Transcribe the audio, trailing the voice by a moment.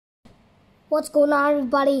What's going on,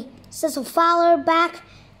 everybody? Cecil Fowler back,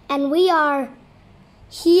 and we are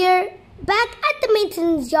here back at the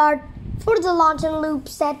maintenance yard for the launch and loop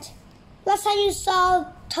set. Last time you saw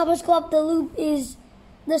Thomas go up the loop is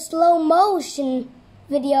the slow motion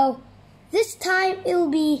video. This time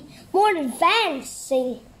it'll be more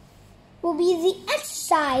advancing. Will be the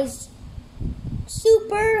exercise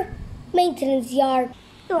super maintenance yard.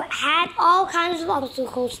 So it had all kinds of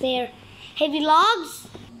obstacles there. Heavy logs,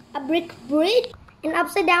 a brick bridge, an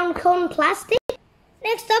upside down cone plastic.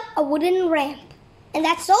 Next up, a wooden ramp. And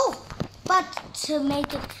that's all. But to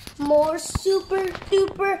make it more super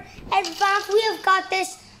duper advanced, we have got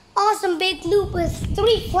this awesome big loop with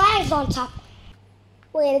 3 flags on top.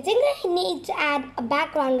 Wait, I think I need to add a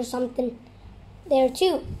background or something there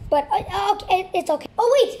too. But okay, it's okay.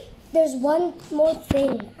 Oh wait, there's one more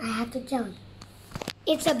thing I have to tell you.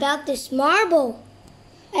 It's about this marble.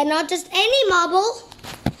 And not just any marble.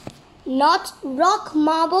 Not rock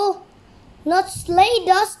marble. Not sleigh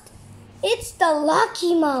dust. It's the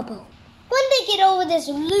lucky marble. When they get over this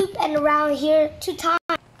loop and around here 2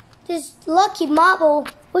 times, this lucky marble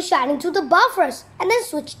will shine into the buffers and then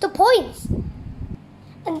switch the points.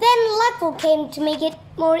 And then luck came to make it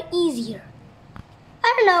more easier.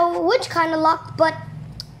 I don't know which kind of luck, but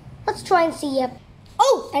let's try and see.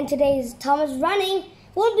 Oh, and today's Thomas running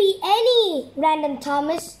won't be any random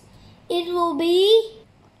Thomas. It will be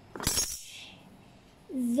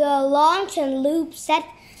the launch and loop set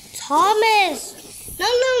Thomas. Not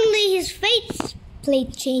only his face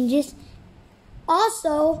plate changes,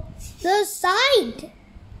 also the side.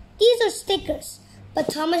 These are stickers, but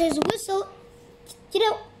Thomas's whistle, you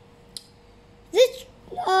know, this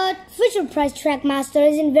Fisher-Price Trackmaster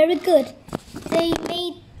isn't very good. They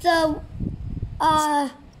made the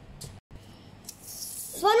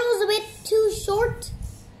funnels a bit too short.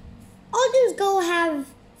 Aldens Go have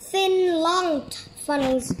thin, long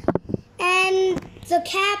funnels, and the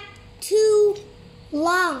cap too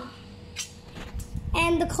long,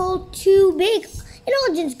 and the coal too big. In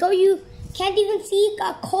Aldens Go, you can't even see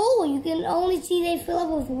a coal. You can only see they fill up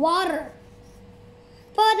with water.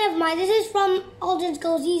 But never mind. This is from Aldens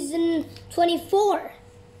Go season 24.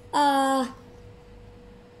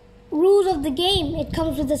 Rules of the game. It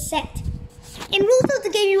comes with a set. In Rules of the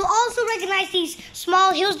Game, you will also recognize these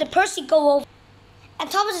small hills that Percy go over. And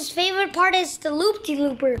Thomas's favorite part is the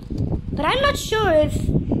loop-de-looper. But I'm not sure if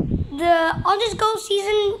the Aldens Go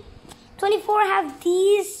season 24 have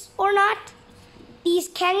these or not. These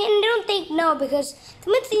canyon, I don't think no, because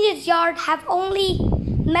the maintenance yard have only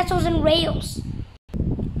metals and rails.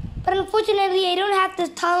 But unfortunately, I don't have the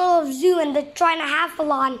Tunnel of Zoo and the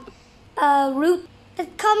Triathlon route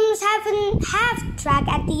that comes half and half track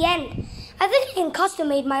at the end. I think I can custom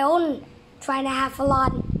made my own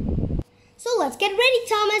Triathlon. So let's get ready,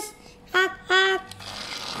 Thomas. Hack, hack.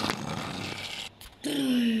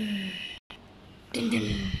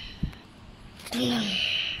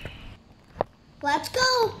 Let's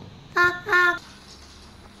go. Hack, hack.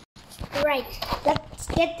 Right, let's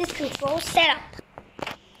get this control set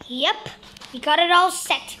up. Yep, we got it all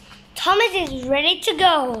set. Thomas is ready to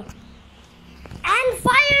go. And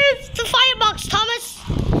fire the firebox, Thomas.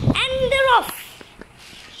 And they're off.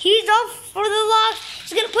 He's off for the lock.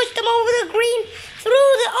 He's going to push them over the green through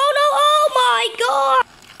the... Oh, no. Oh, my God.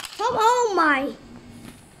 Oh, my.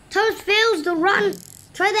 Thomas fails the run.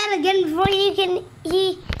 Try that again before he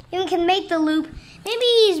even can make the loop. Maybe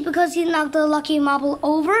it's because he knocked the lucky marble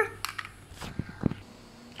over.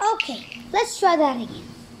 Okay, let's try that again.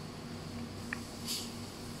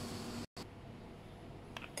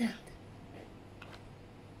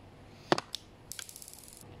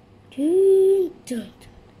 Dun, dun, dun.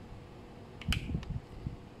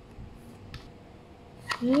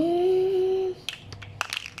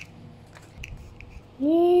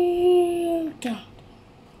 Dun.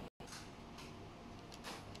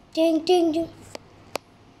 Ding, ding, ding.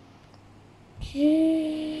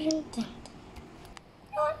 Dun, dun.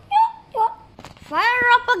 Fire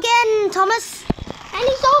up again, Thomas. And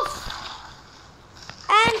he's off.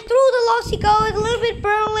 And through the logs he goes, a little bit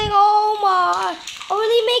burrowing. Oh my. Oh, will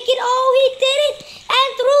he make it? Oh, he did it. And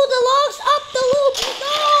through the logs up the loop.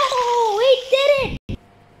 Oh, he did it.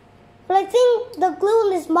 But I think the glue in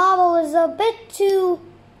this marble is a bit too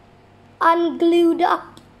unglued up.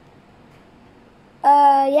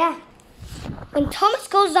 Yeah. When Thomas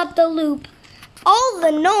goes up the loop, all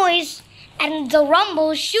the noise and the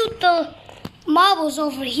rumble shoot the marbles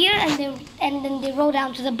over here, and then they roll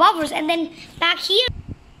down to the buffers, and then back here.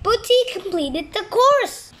 Booty completed the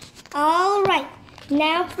course. All right,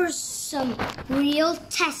 now for some real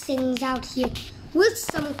testings out here with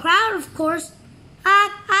some crowd, of course.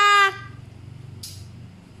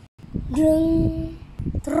 Drum,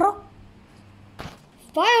 drop.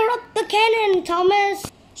 Fire up the cannon, Thomas.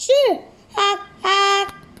 Sure. Hack,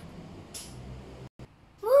 hack.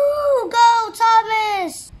 Woo, go,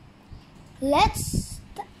 Thomas. Let's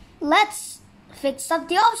fix up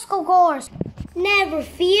the obstacle course. Never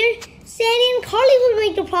fear. Sandy and Carly will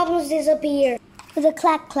make the problems disappear. With a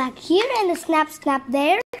clack clack here and a snap snap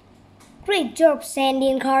there. Great job,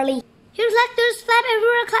 Sandy and Carly. Here's clack, there's flap,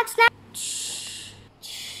 everywhere, clack snap.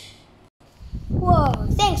 Whoa,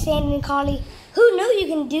 thanks, Sandy and Carly. Who knew you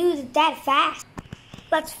can do that fast?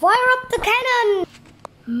 Let's fire up the cannon.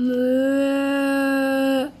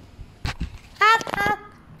 Hop, hop,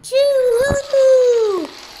 choo-hoo-hoo.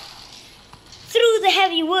 Through the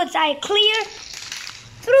heavy woods I clear,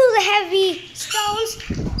 through the heavy stones,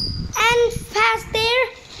 and past there,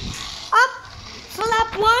 up,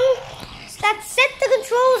 flap one, let's set the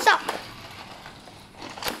controls up.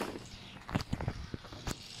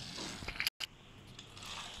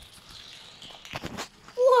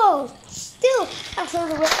 Whoa, still a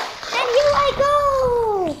little bit, and here I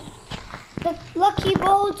go! The lucky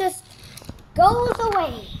ball just goes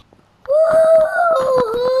away.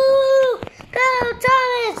 Woo! Go,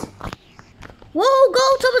 Thomas! Whoa,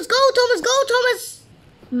 go, Thomas, go, Thomas, go, Thomas!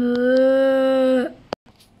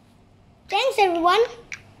 Thanks, everyone.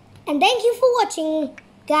 And thank you for watching,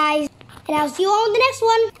 guys. And I'll see you all in the next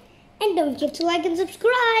one. And don't forget to like and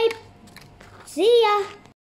subscribe. See ya!